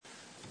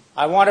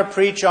I want to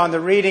preach on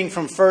the reading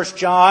from 1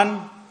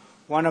 John,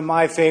 one of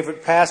my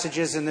favorite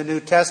passages in the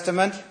New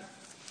Testament,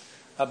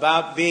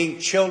 about being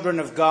children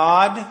of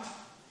God,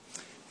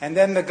 and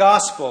then the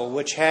Gospel,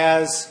 which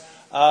has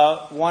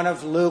one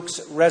of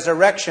Luke's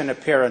resurrection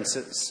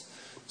appearances.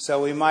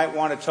 So we might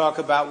want to talk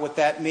about what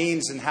that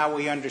means and how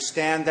we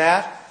understand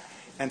that.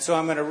 And so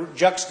I'm going to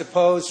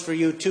juxtapose for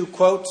you two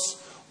quotes,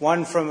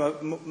 one from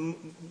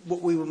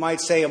what we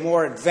might say a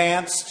more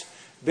advanced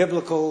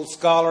biblical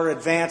scholar.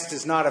 Advanced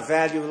is not a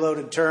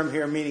value-loaded term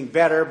here, meaning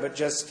better, but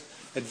just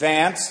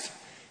advanced.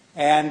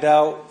 And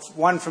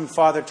one from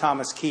Father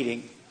Thomas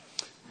Keating,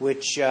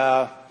 which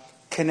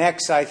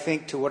connects, I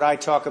think, to what I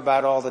talk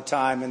about all the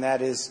time, and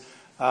that is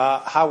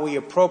how we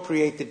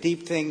appropriate the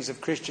deep things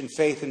of Christian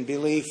faith and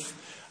belief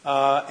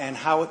and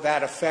how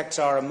that affects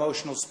our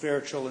emotional,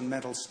 spiritual, and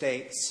mental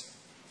states.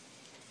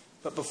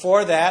 But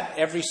before that,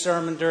 every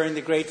sermon during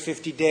the Great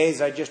 50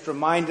 Days, I just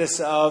remind us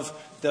of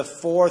the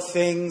four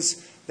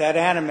things that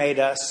animate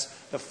us.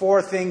 The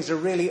four things are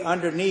really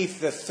underneath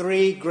the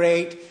three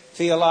great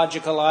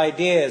theological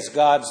ideas: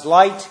 God's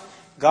light,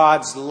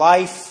 God's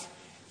life,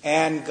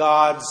 and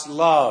God's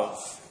love.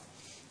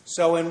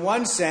 So in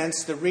one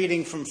sense, the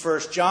reading from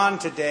 1 John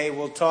today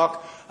will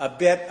talk a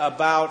bit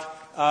about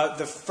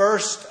the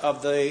first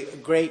of the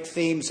great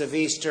themes of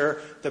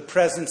Easter, the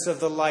presence of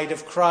the light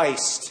of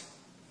Christ.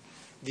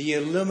 The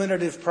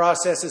illuminative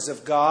processes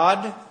of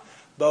God,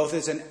 both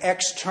as an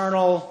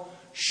external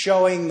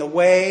showing the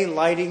way,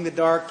 lighting the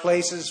dark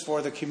places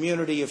for the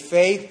community of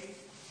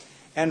faith,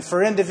 and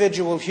for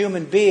individual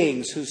human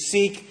beings who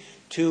seek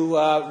to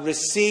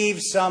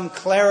receive some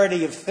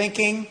clarity of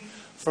thinking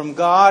from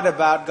God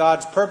about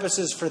God's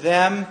purposes for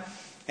them,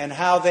 and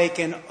how they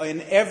can,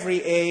 in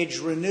every age,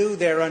 renew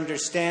their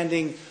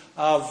understanding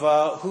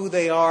of who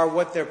they are,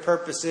 what their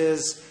purpose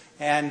is,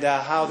 and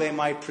how they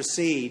might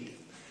proceed.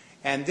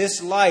 And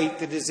this light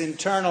that is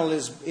internal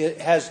it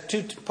has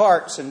two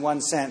parts in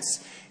one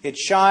sense. It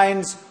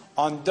shines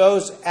on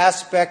those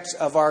aspects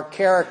of our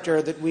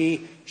character that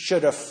we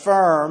should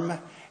affirm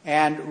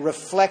and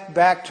reflect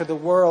back to the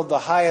world the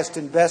highest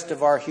and best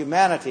of our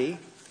humanity.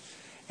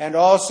 And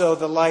also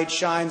the light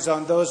shines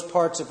on those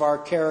parts of our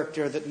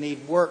character that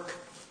need work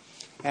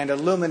and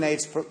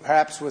illuminates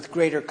perhaps with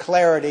greater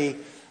clarity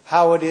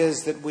how it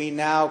is that we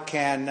now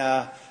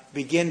can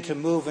begin to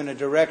move in a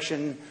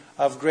direction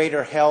of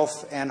greater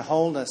health and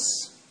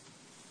wholeness.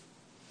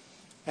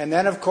 And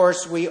then, of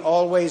course, we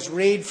always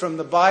read from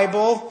the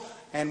Bible,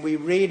 and we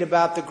read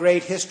about the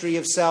great history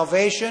of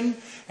salvation,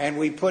 and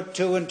we put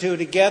two and two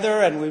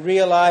together, and we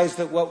realize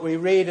that what we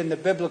read in the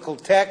biblical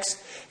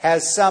text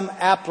has some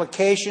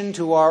application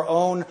to our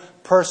own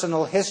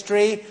personal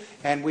history,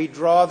 and we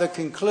draw the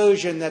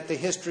conclusion that the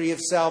history of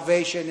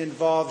salvation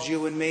involves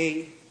you and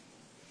me,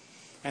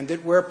 and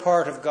that we're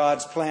part of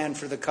God's plan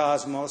for the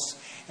cosmos,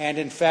 and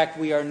in fact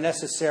we are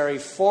necessary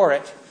for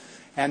it.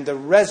 And the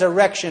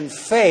resurrection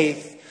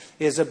faith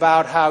is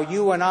about how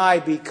you and I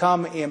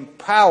become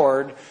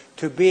empowered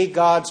to be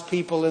God's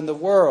people in the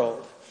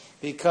world.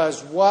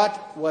 Because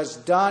what was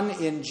done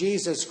in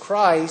Jesus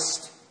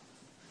Christ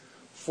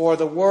for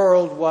the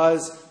world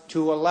was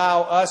to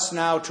allow us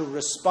now to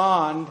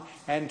respond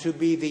and to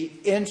be the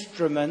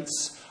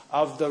instruments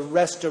of the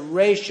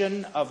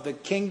restoration of the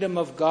kingdom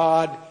of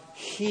God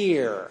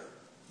here.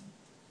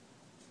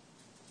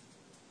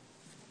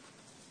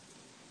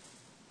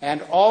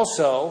 And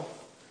also,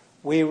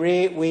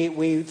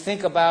 we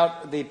think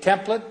about the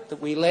template that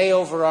we lay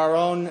over our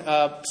own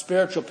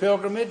spiritual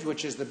pilgrimage,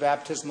 which is the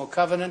baptismal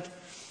covenant.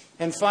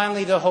 And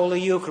finally, the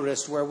Holy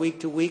Eucharist, where week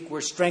to week we're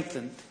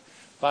strengthened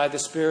by the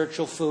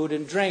spiritual food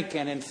and drink.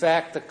 And in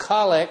fact, the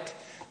collect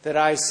that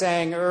I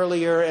sang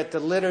earlier at the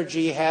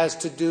liturgy has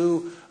to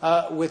do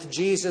with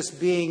Jesus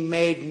being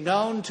made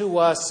known to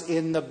us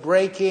in the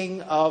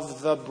breaking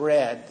of the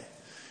bread.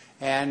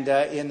 And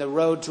in the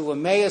Road to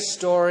Emmaus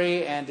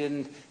story and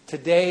in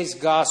today's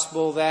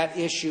gospel, that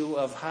issue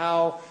of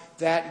how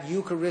that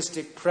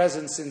Eucharistic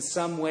presence in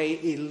some way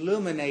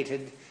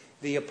illuminated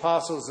the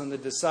apostles' and the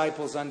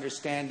disciples'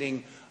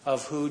 understanding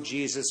of who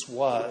Jesus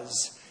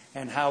was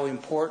and how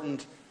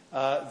important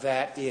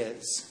that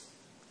is.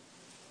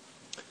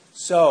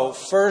 So,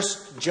 1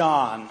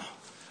 John,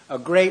 a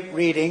great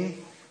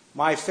reading.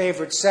 My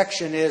favorite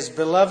section is,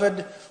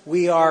 "Beloved,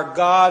 we are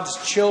God's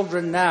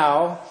children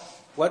now.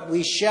 What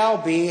we shall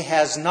be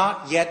has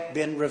not yet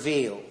been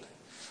revealed.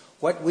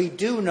 What we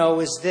do know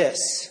is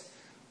this: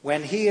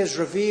 when he is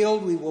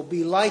revealed, we will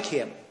be like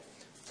him,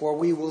 for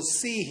we will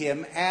see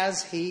him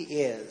as he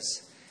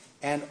is.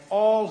 And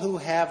all who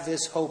have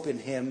this hope in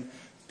him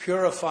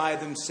purify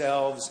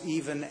themselves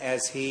even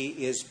as he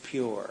is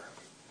pure."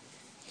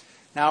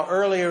 Now,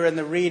 earlier in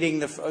the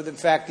reading, in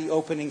fact, the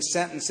opening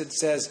sentence, it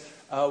says,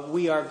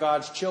 we are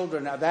God's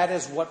children. Now, that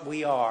is what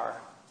we are.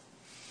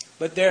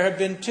 But there have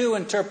been two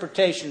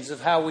interpretations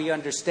of how we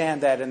understand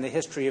that in the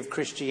history of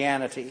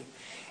Christianity.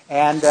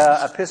 And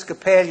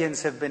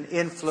Episcopalians have been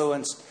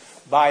influenced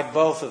by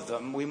both of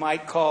them. We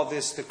might call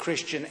this the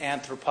Christian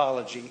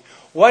anthropology.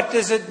 What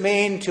does it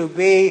mean to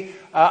be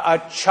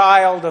a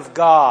child of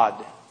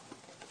God?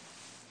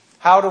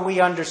 How do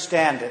we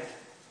understand it?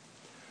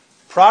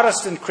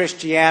 Protestant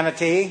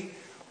Christianity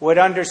would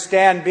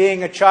understand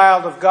being a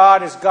child of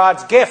God as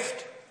God's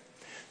gift.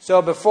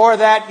 So before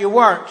that you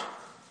weren't.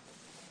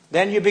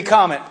 Then you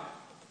become it.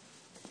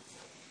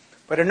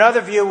 But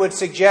another view would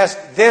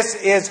suggest this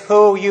is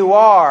who you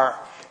are.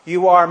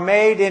 You are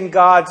made in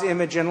God's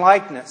image and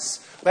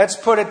likeness. Let's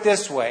put it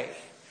this way.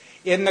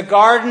 In the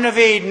Garden of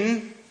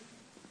Eden,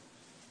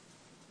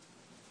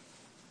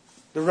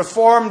 the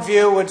Reformed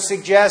view would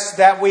suggest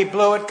that we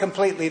blew it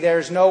completely.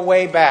 There's no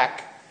way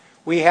back.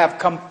 We have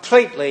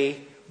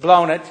completely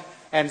blown it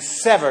and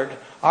severed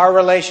our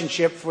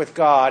relationship with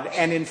God,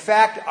 and in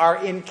fact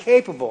are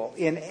incapable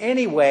in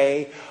any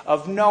way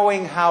of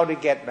knowing how to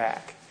get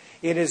back.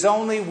 It is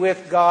only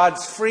with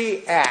God's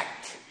free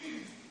act,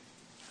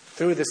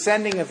 through the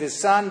sending of His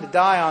Son to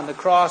die on the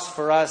cross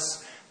for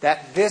us,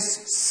 that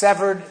this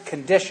severed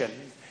condition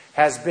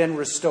has been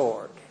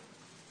restored.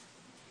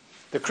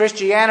 The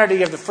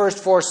Christianity of the first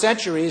 4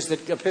 centuries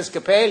that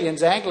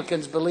Episcopalians,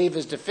 Anglicans believe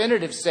is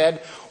definitive said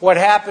what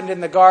happened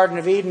in the Garden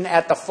of Eden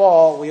at the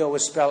fall, we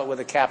always spell it with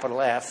a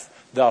capital F,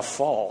 the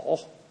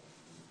fall,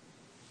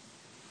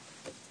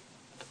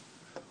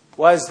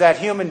 was that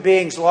human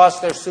beings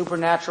lost their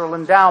supernatural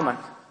endowment.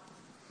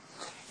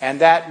 And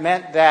that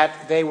meant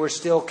that they were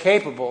still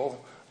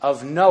capable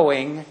of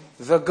knowing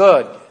the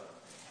good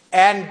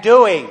and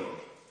doing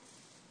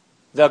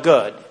the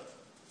good.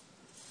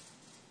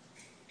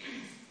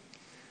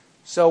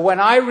 So when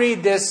I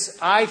read this,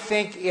 I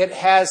think it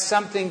has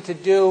something to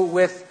do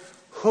with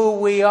who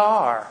we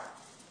are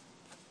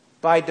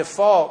by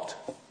default.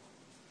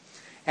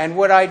 And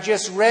what I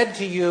just read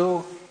to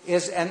you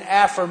is an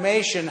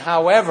affirmation,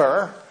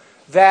 however,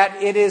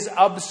 that it is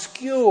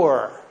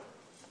obscure.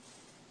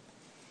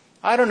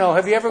 I don't know,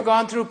 have you ever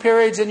gone through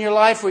periods in your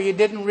life where you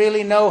didn't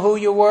really know who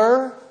you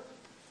were?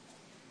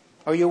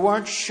 Or you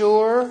weren't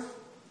sure?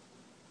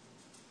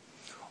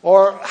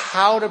 Or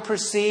how to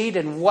proceed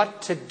and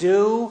what to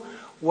do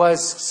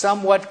was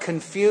somewhat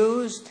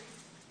confused?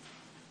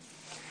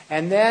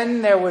 And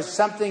then there was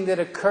something that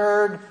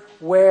occurred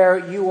where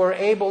you were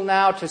able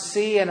now to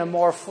see in a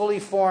more fully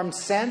formed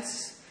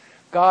sense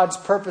God's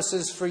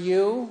purposes for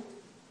you.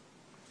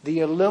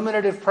 The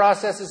illuminative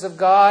processes of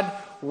God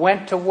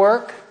went to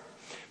work.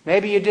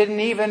 Maybe you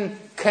didn't even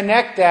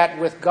connect that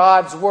with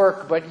God's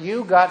work, but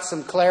you got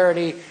some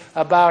clarity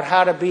about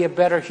how to be a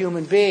better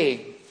human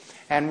being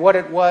and what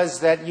it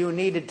was that you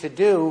needed to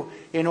do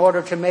in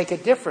order to make a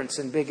difference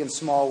in big and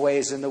small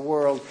ways in the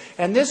world.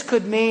 And this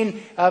could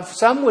mean,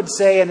 some would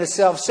say in a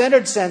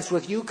self-centered sense,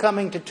 with you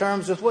coming to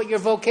terms with what your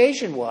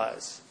vocation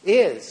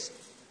is.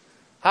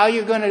 What are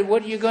you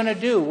going to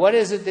do? What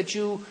is it that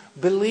you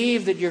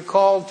believe that you're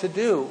called to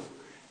do?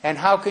 And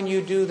how can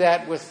you do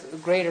that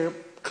with greater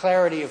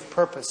clarity of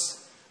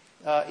purpose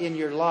in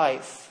your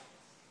life?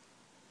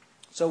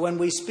 So when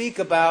we speak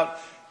about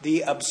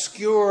the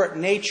obscure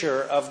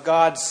nature of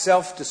God's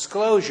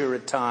self-disclosure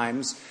at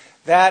times,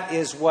 that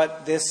is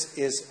what this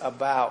is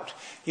about.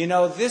 You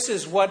know, this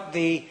is what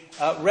the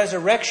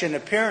resurrection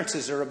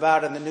appearances are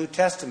about in the New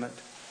Testament.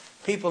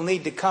 People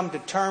need to come to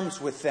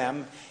terms with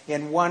them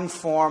in one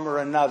form or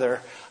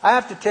another. I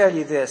have to tell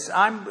you this.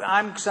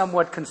 I'm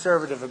somewhat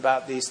conservative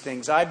about these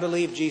things. I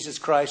believe Jesus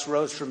Christ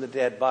rose from the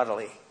dead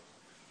bodily.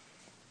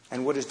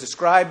 And what is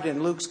described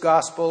in Luke's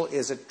gospel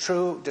is a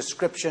true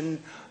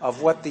description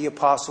of what the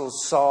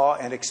apostles saw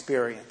and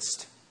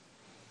experienced.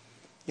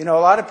 You know, a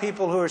lot of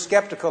people who are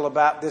skeptical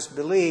about this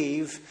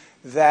believe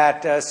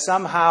that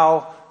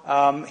somehow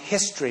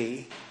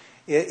history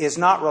is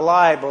not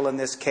reliable in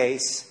this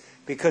case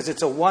because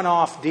it's a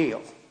one-off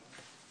deal.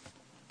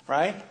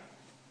 Right?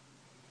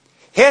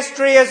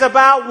 History is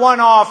about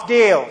one-off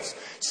deals.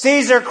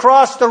 Caesar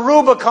crossed the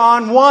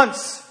Rubicon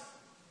once.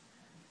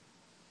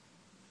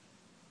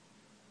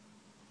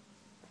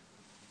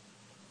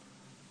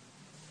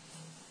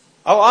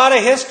 A lot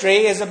of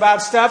history is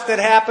about stuff that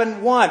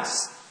happened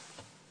once.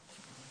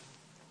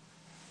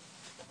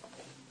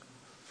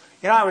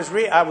 You know,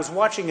 I was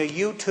watching a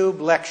YouTube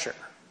lecture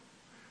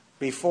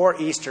before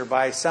Easter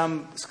by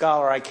some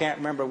scholar, I can't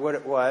remember what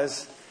it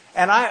was,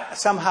 and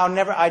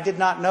I did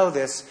not know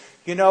this.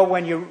 You know,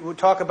 when you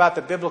talk about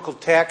the biblical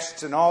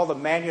texts and all the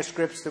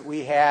manuscripts that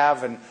we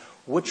have and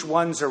which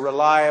ones are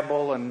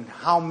reliable and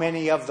how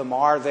many of them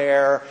are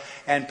there,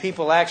 and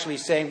people actually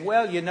saying,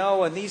 well, you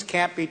know, and these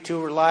can't be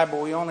too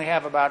reliable. We only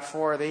have about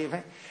 4 of these.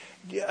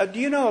 Do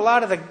you know a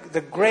lot of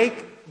the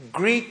great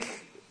Greek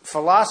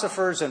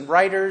philosophers and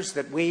writers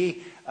that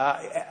we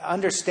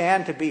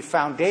understand to be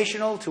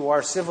foundational to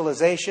our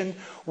civilization?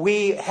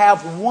 We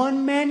have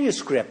one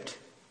manuscript,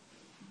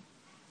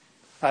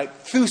 like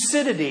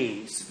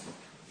Thucydides.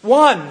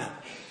 One.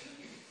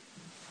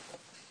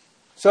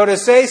 So to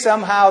say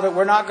somehow that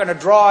we're not going to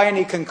draw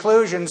any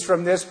conclusions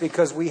from this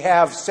because we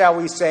have, shall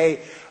we say,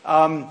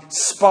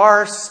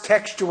 sparse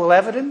textual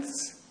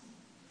evidence?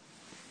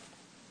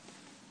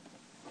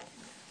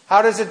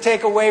 How does it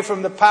take away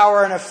from the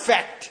power and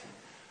effect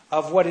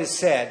of what is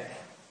said?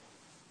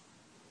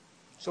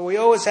 So we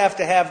always have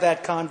to have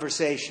that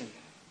conversation.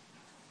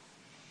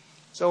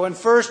 So in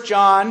 1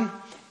 John,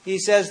 he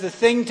says the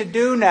thing to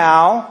do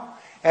now,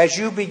 as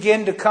you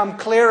begin to come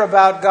clear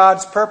about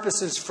God's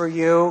purposes for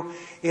you,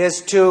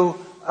 is to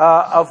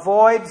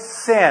avoid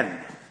sin.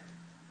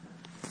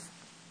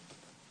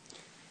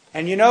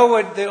 And you know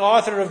what the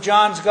author of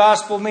John's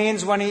Gospel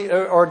means when he,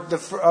 of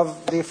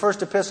the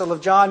first epistle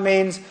of John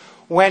means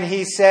when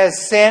he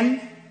says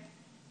sin?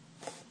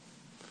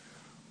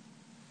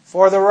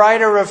 For the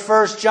writer of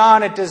 1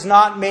 John, it does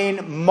not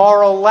mean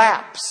moral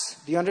lapse.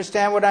 Do you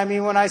understand what I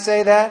mean when I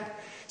say that?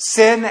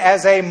 Sin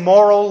as a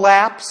moral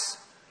lapse.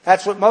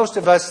 That's what most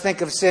of us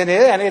think of sin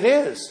is, and it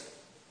is.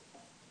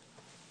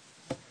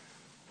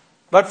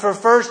 But for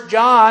 1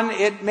 John,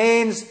 it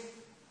means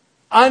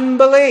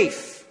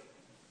unbelief.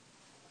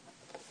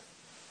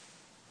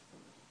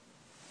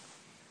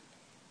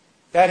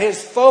 That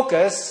his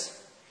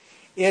focus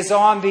is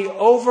on the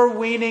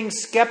overweening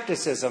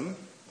skepticism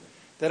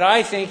that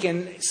I think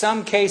in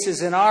some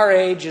cases in our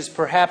age is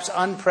perhaps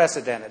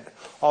unprecedented.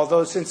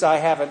 Although since I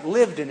haven't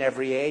lived in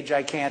every age,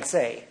 I can't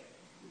say.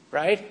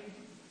 Right?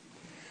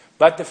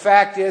 But the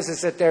fact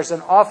is that there's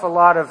an awful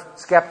lot of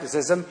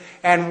skepticism.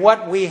 And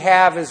what we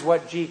have is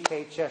what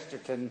G.K.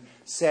 Chesterton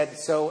said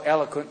so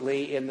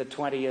eloquently in the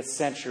 20th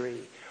century.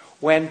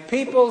 When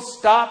people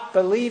stop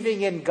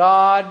believing in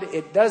God,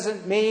 it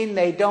doesn't mean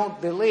they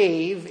don't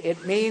believe.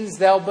 It means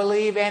they'll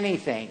believe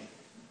anything.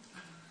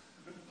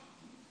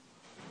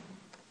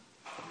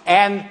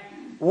 And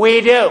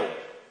we do.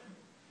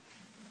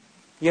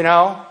 You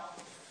know,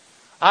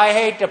 I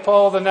hate to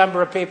poll the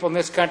number of people in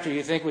this country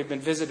who think we've been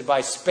visited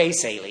by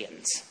space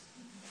aliens.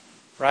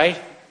 Right?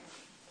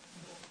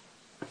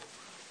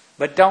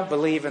 But don't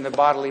believe in the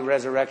bodily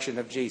resurrection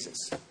of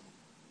Jesus.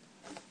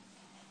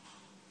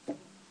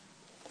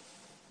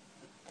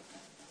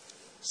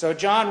 So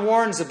John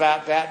warns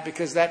about that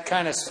because that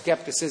kind of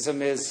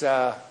skepticism is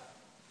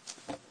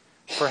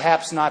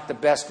perhaps not the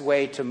best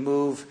way to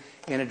move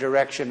in a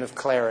direction of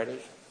clarity.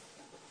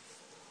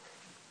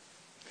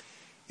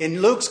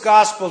 In Luke's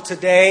Gospel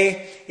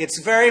today, it's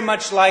very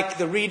much like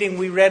the reading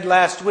we read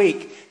last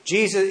week.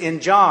 Jesus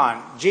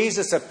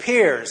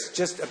appears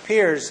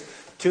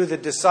to the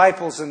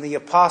disciples and the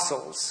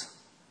apostles,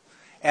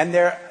 and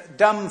they're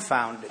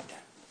dumbfounded.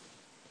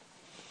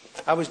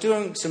 I was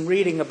doing some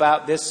reading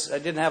about this. I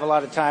didn't have a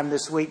lot of time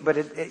this week, but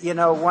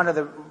one of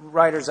the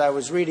writers I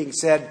was reading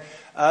said,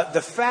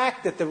 the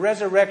fact that the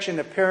resurrection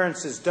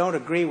appearances don't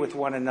agree with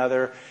one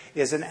another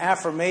is an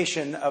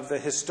affirmation of the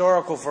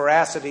historical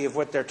veracity of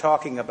what they're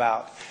talking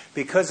about.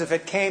 Because if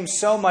it came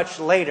so much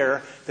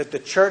later that the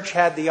church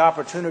had the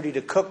opportunity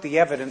to cook the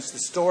evidence, the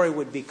story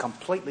would be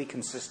completely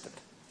consistent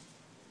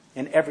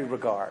in every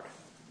regard.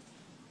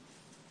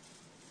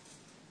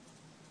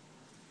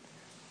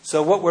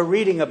 So what we're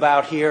reading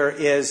about here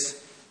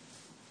is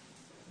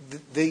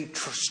the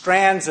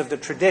strands of the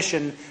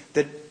tradition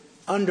that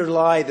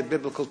underlie the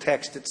biblical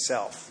text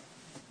itself.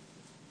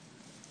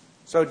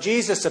 So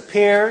Jesus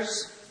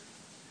appears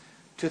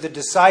to the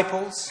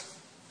disciples,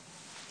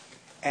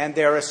 and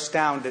they're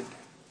astounded.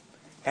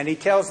 And he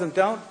tells them,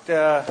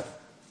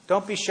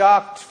 don't be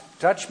shocked,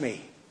 touch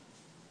me.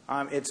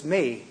 It's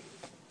me.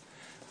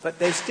 But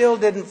they still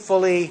didn't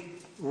fully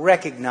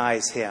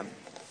recognize him.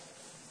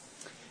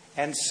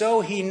 And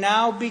so he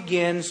now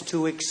begins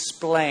to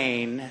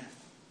explain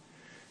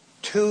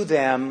to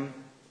them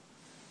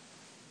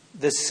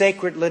the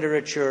sacred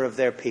literature of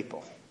their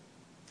people.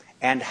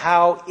 And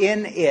how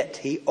in it,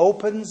 he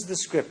opens the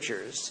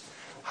scriptures,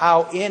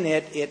 how in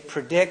it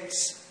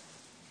predicts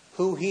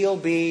who he'll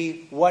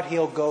be, what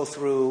he'll go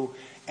through,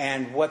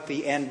 and what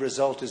the end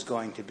result is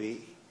going to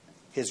be.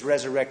 His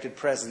resurrected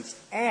presence.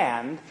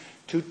 And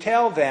to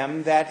tell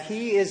them that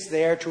he is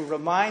there to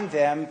remind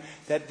them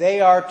that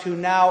they are to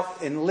now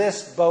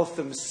enlist both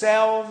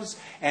themselves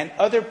and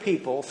other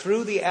people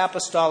through the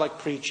apostolic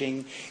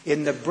preaching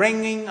in the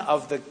bringing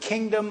of the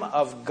kingdom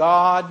of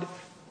God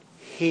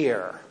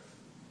here.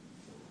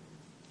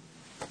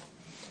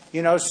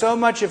 You know, so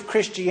much of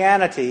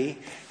Christianity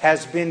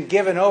has been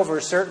given over,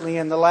 certainly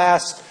in the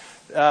last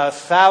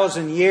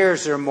 1,000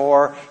 years or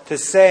more, to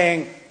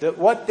saying that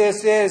what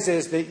this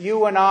is that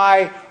you and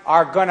I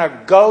are going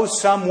to go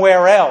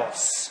somewhere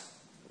else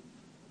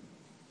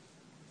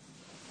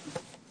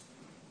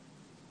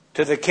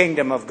to the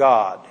kingdom of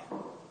God.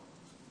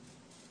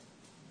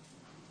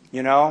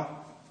 You know?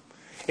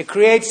 It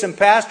creates some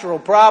pastoral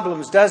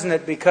problems, doesn't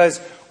it?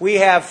 Because we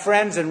have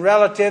friends and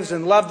relatives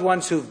and loved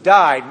ones who've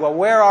died. Well,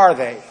 where are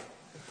they?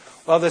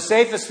 Well, the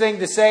safest thing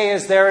to say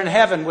is they're in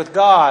heaven with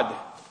God.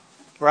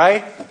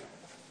 Right?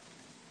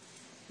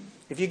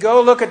 If you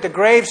go look at the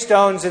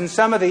gravestones in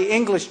some of the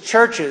English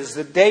churches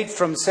that date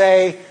from,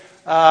 say,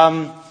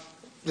 the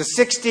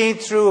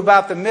 16th through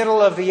about the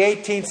middle of the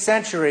 18th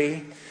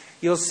century,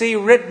 you'll see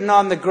written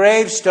on the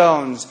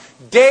gravestones,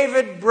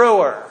 David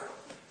Breuer,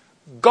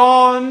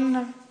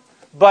 gone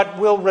but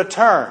will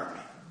return.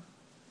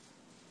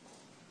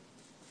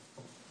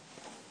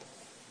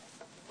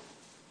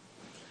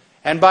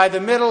 And by the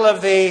middle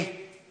of the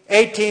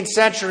 18th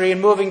century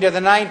and moving to the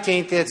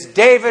 19th, it's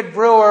David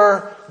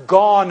Breuer,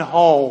 gone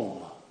home.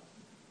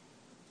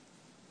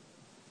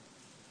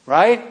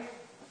 Right?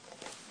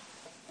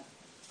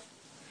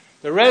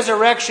 The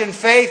resurrection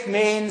faith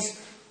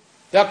means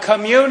the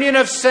communion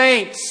of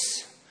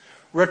saints,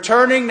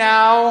 returning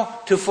now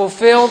to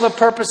fulfill the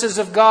purposes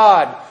of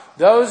God.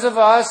 Those of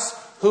us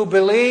who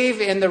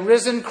believe in the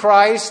risen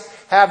Christ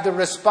have the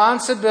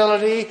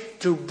responsibility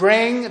to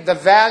bring the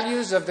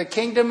values of the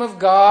kingdom of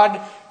God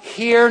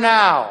here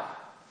now.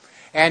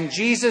 And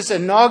Jesus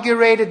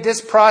inaugurated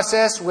this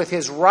process with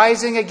his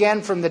rising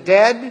again from the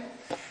dead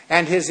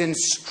and his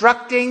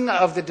instructing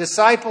of the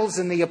disciples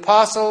and the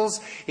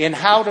apostles in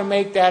how to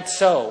make that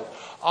so.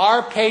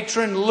 Our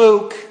patron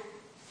Luke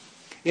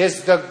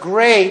is the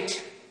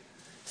great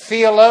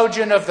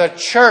theologian of the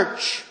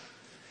church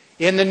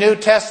in the New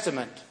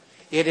Testament.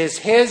 It is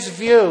his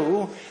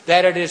view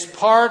that it is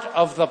part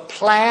of the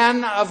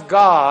plan of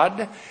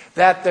God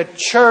that the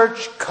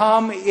church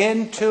come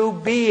into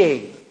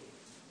being.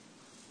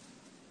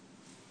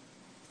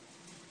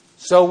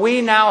 So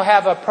we now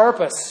have a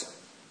purpose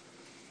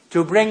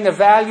to bring the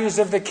values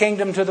of the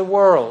kingdom to the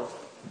world.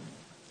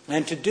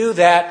 And to do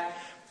that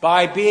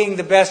by being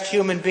the best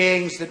human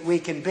beings that we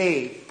can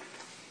be.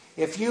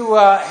 If you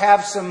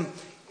have some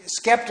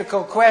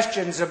skeptical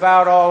questions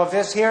about all of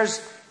this,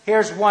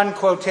 here's one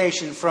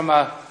quotation from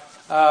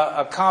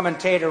a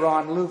commentator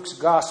on Luke's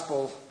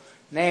gospel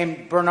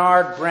named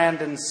Bernard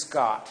Brandon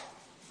Scott.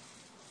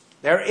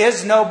 There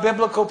is no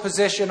biblical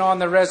position on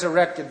the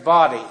resurrected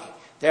body.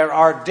 There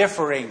are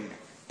differing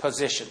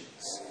positions.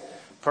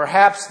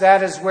 Perhaps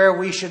that is where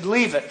we should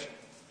leave it.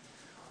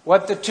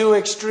 What the two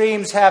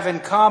extremes have in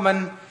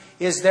common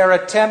is their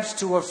attempts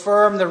to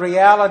affirm the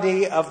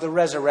reality of the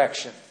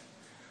resurrection.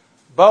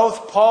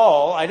 Both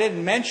Paul, I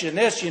didn't mention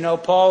this,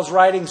 Paul's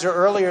writings are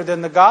earlier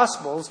than the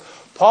Gospels.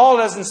 Paul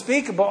doesn't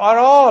speak at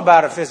all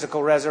about a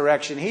physical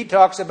resurrection. He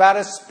talks about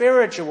a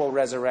spiritual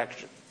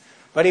resurrection.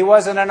 But he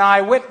wasn't an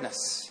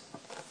eyewitness.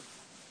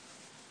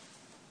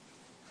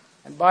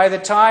 And by the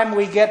time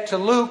we get to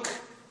Luke,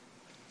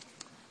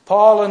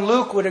 Paul and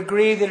Luke would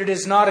agree that it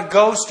is not a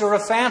ghost or a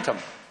phantom.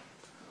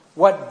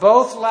 What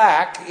both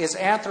lack is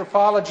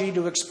anthropology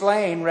to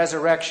explain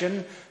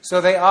resurrection, so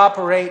they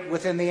operate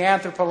within the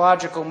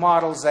anthropological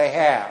models they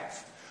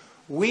have.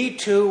 We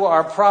too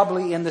are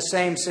probably in the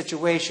same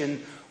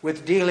situation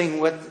with dealing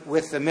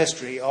with the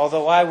mystery,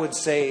 although I would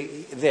say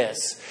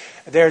this.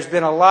 There's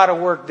been a lot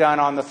of work done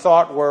on the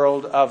thought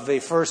world of the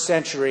first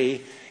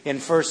century, in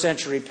first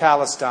century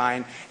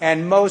Palestine,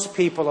 and most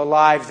people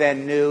alive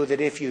then knew that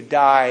if you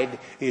died,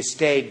 you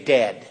stayed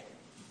dead.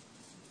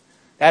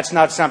 That's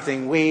not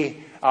something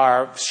we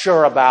are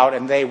sure about,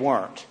 and they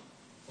weren't.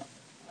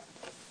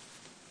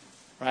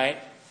 Right?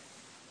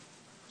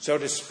 So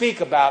to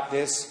speak about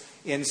this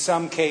in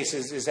some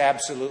cases is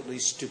absolutely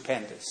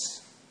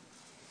stupendous.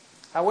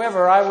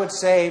 However, I would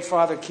say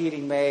Father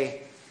Keating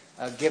may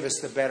give us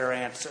the better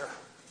answer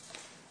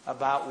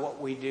about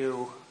what we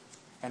do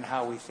and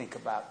how we think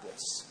about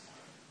this.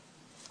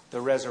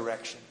 The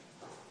resurrection.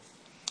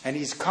 And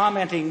he's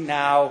commenting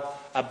now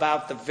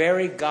about the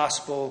very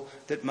gospel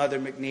that Mother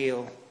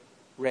McNeil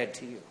read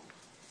to you.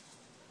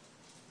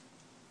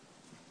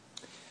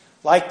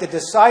 Like the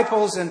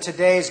disciples in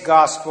today's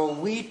gospel,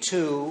 we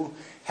too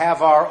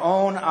have our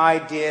own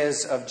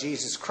ideas of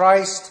Jesus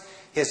Christ,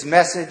 his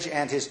message,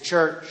 and his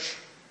church.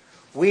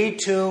 We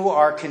too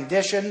are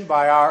conditioned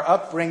by our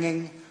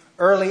upbringing,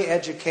 early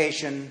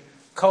education,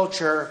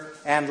 culture,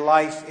 and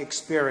life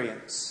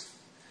experience.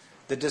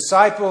 The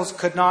disciples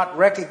could not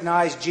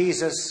recognize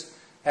Jesus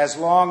as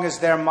long as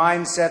their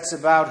mindsets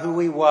about who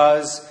he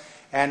was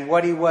and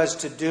what he was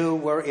to do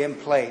were in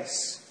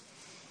place.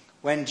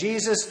 When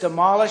Jesus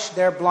demolished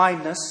their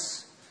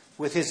blindness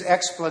with his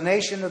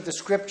explanation of the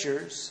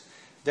Scriptures,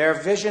 their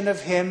vision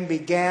of him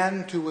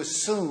began to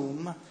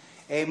assume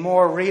a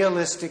more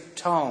realistic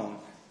tone.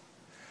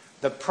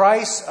 The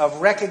price of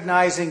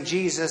recognizing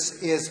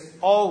Jesus is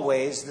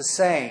always the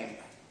same.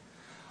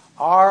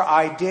 Our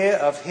idea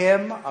of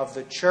him, of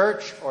the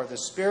church, or the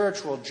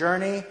spiritual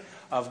journey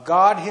of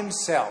God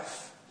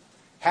himself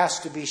has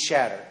to be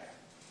shattered.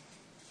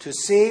 To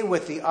see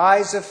with the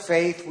eyes of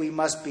faith, we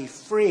must be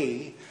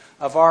free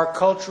of our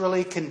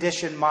culturally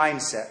conditioned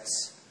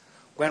mindsets.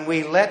 When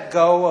we let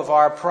go of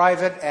our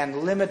private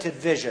and limited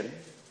vision,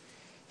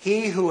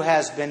 he who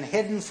has been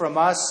hidden from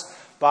us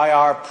by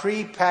our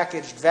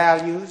pre-packaged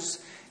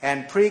values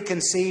and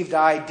preconceived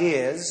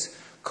ideas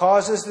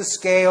causes the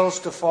scales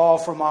to fall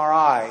from our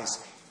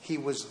eyes. He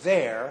was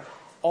there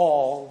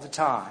all the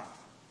time.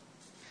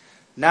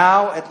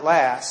 Now, at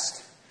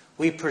last,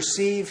 we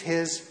perceive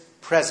his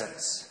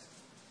presence.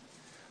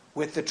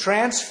 With the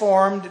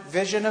transformed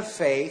vision of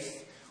faith,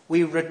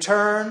 we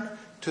return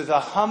to the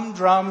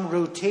humdrum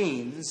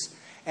routines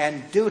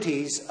and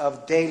duties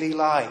of daily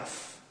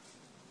life.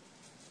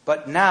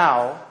 But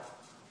now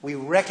we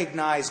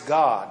recognize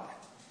God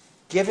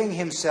giving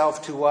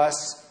himself to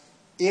us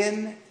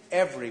in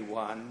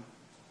everyone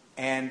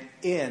and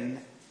in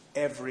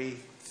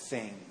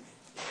everything.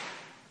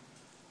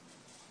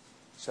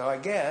 So I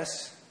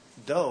guess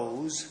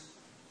those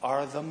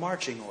are the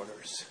marching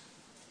orders.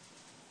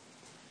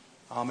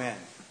 Amen.